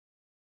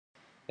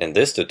In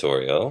this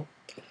tutorial,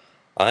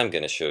 I'm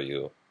going to show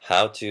you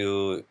how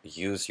to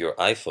use your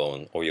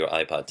iPhone or your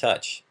iPod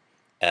Touch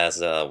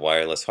as a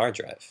wireless hard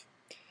drive,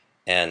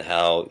 and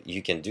how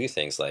you can do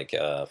things like,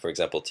 for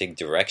example, take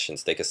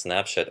directions, take a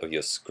snapshot of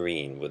your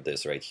screen with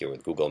this right here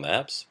with Google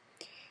Maps,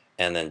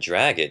 and then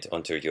drag it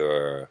onto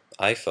your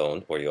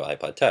iPhone or your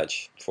iPod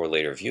Touch for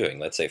later viewing.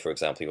 Let's say, for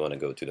example, you want to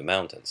go to the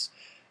mountains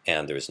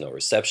and there's no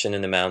reception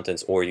in the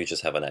mountains, or you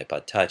just have an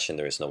iPod Touch and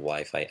there is no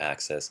Wi-Fi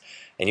access,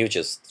 and you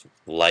just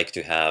like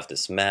to have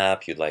this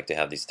map, you'd like to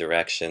have these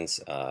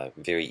directions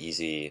very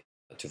easy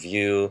to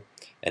view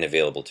and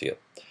available to you.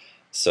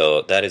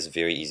 So that is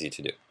very easy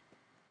to do.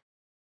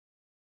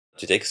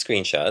 To take a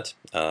screenshot,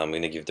 I'm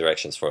going to give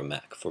directions for a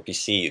Mac. For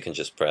PC, you can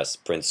just press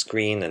print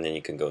screen, and then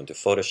you can go into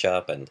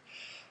Photoshop and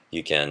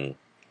you can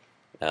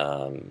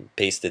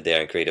paste it there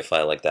and create a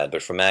file like that.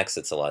 But for Macs,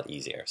 it's a lot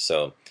easier.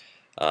 So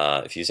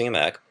if you're using a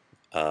Mac,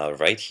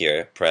 right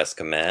here, press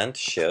Command,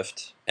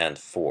 Shift, and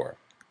 4.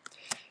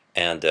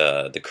 And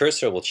the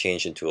cursor will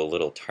change into a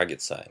little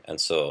target sign. And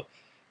so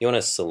you want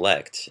to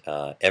select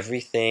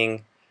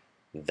everything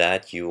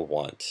that you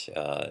want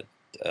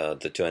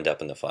to end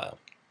up in the file.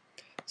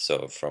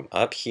 So from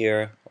up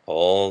here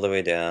all the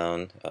way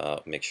down,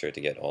 make sure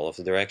to get all of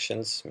the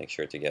directions, make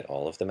sure to get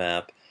all of the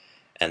map,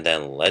 and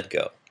then let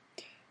go.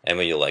 And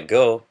when you let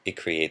go, it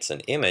creates an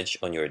image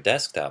on your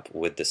desktop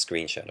with the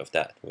screenshot of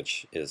that,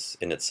 which is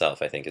in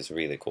itself, I think, is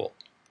really cool.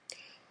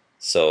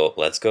 So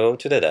let's go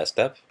to the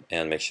desktop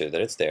and make sure that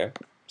it's there.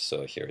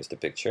 So here is the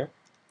picture,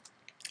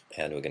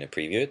 and we're going to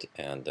preview it,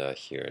 and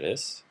here it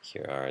is.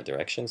 Here are our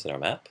directions in our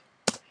map.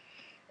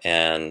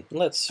 And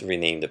let's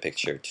rename the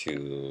picture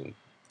to,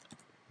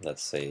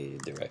 let's say,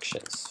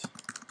 directions.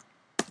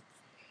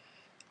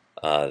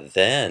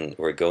 Then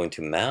we're going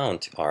to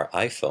mount our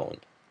iPhone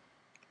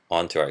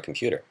onto our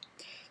computer.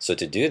 So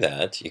to do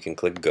that, you can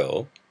click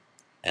Go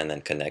and then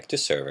connect to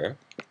server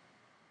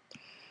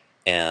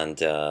and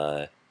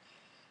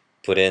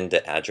put in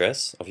the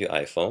address of your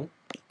iPhone,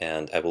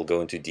 and I will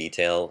go into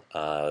detail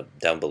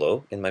down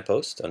below in my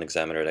post on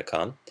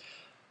examiner.com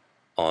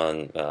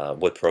on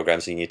what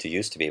programs you need to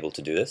use to be able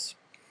to do this.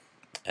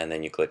 And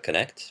then you click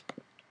connect.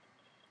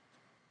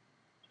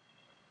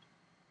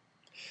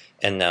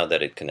 And now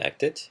that it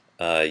connected,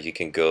 you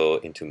can go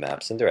into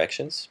maps and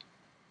directions.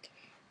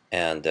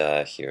 And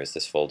here's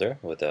this folder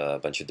with a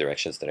bunch of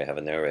directions that I have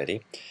in there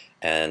already.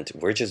 And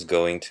we're just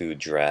going to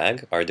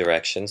drag our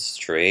directions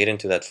straight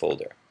into that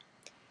folder.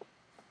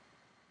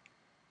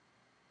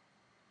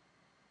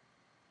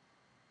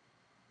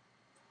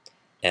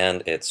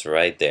 And it's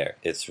right there.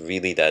 It's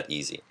really that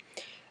easy.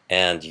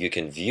 And you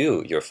can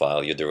view your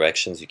file, your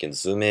directions. You can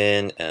zoom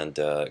in and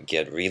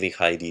get really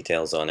high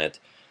details on it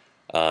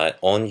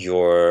on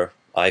your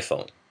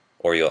iPhone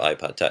or your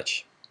iPod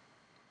Touch.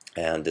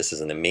 And this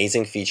is an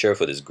amazing feature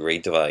for this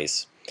great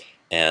device,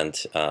 and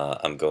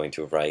I'm going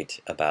to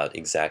write about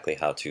exactly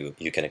how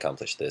you can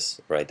accomplish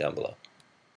this right down below.